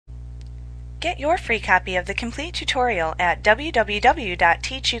Get your free copy of the complete tutorial at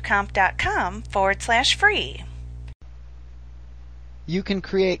www.teachucomp.com/free. You can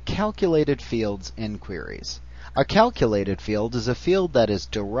create calculated fields in queries. A calculated field is a field that is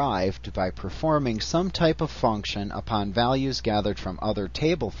derived by performing some type of function upon values gathered from other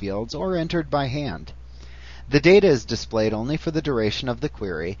table fields or entered by hand. The data is displayed only for the duration of the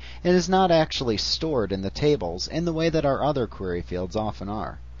query and is not actually stored in the tables in the way that our other query fields often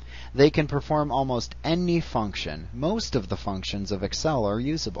are. They can perform almost any function. Most of the functions of Excel are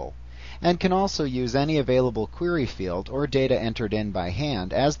usable, and can also use any available query field or data entered in by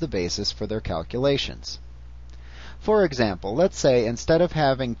hand as the basis for their calculations. For example, let's say instead of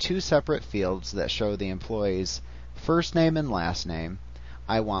having two separate fields that show the employee's first name and last name,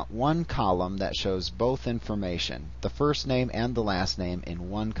 I want one column that shows both information, the first name and the last name, in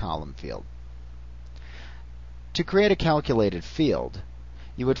one column field. To create a calculated field,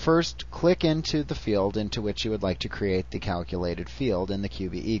 you would first click into the field into which you would like to create the calculated field in the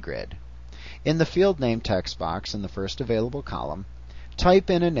QBE grid. In the field name text box in the first available column, type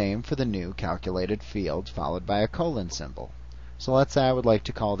in a name for the new calculated field followed by a colon symbol. So let's say I would like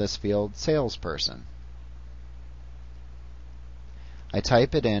to call this field salesperson. I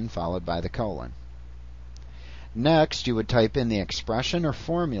type it in followed by the colon. Next, you would type in the expression or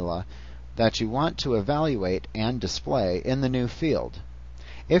formula that you want to evaluate and display in the new field.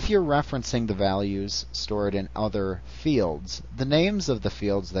 If you're referencing the values stored in other fields, the names of the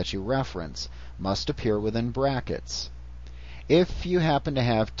fields that you reference must appear within brackets. If you happen to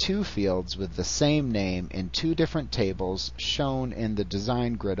have two fields with the same name in two different tables shown in the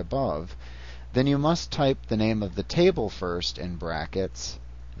design grid above, then you must type the name of the table first in brackets,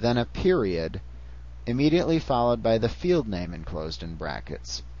 then a period, immediately followed by the field name enclosed in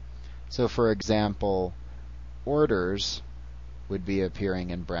brackets. So for example, orders would be appearing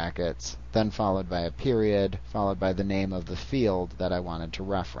in brackets, then followed by a period, followed by the name of the field that I wanted to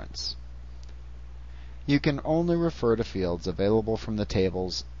reference. You can only refer to fields available from the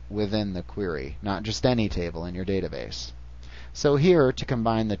tables within the query, not just any table in your database. So here, to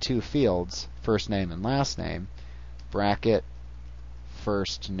combine the two fields, first name and last name, bracket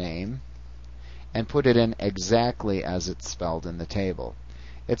first name, and put it in exactly as it's spelled in the table.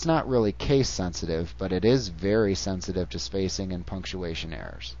 It's not really case sensitive, but it is very sensitive to spacing and punctuation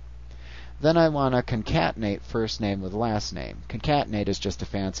errors. Then I want to concatenate first name with last name. Concatenate is just a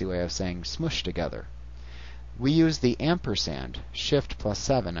fancy way of saying smush together. We use the ampersand, Shift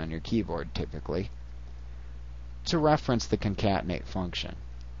 +7 on your keyboard typically, to reference the concatenate function.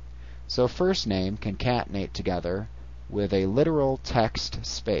 So first name concatenate together with a literal text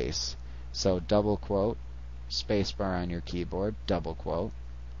space. So double quote, spacebar on your keyboard, double quote,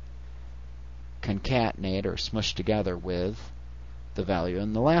 concatenate or smush together with the value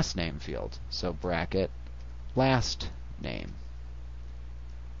in the last name field. So bracket last name,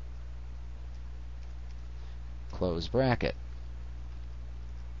 close bracket.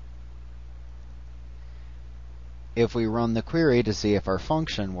 If we run the query to see if our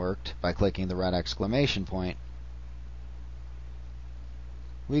function worked by clicking the red exclamation point,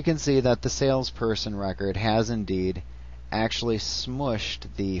 we can see that the salesperson record has indeed actually smushed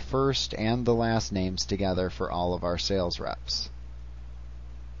the first and the last names together for all of our sales reps.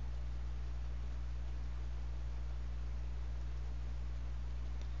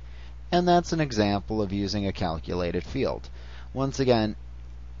 And that's an example of using a calculated field. Once again,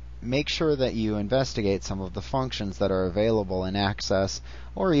 make sure that you investigate some of the functions that are available in Access,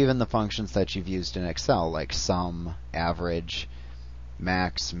 or even the functions that you've used in Excel, like sum, average,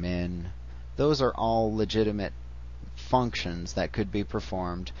 max, min. Those are all legitimate functions that could be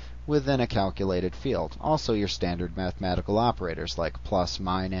performed within a calculated field. Also your standard mathematical operators like plus,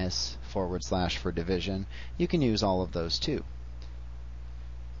 minus, // for division. You can use all of those too.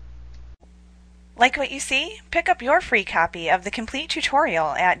 Like what you see? Pick up your free copy of the complete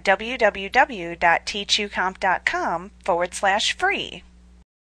tutorial at www.teachucomp.com/free.